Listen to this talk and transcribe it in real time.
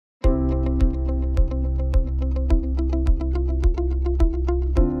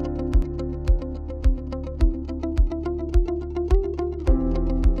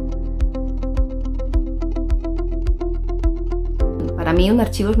mí un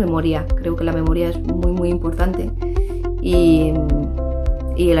archivo es memoria. Creo que la memoria es muy importante y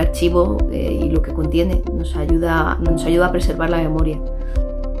el archivo y lo que contiene nos ayuda a preservar la memoria.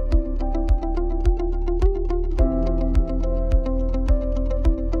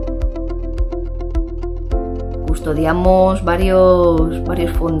 Custodiamos varios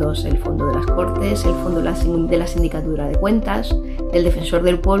fondos: el fondo de las Cortes, el fondo de la Sindicatura de Cuentas, del Defensor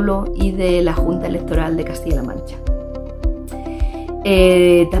del Pueblo y de la Junta Electoral de Castilla-La Mancha.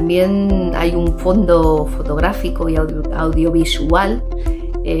 También hay un fondo fotográfico y audiovisual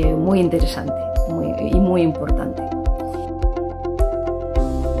muy interesante y muy importante.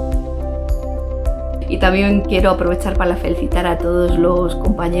 Y también quiero aprovechar para felicitar a todos los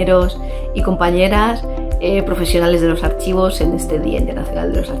compañeros y compañeras profesionales de los archivos en este Día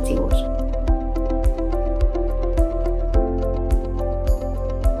Internacional de los Archivos.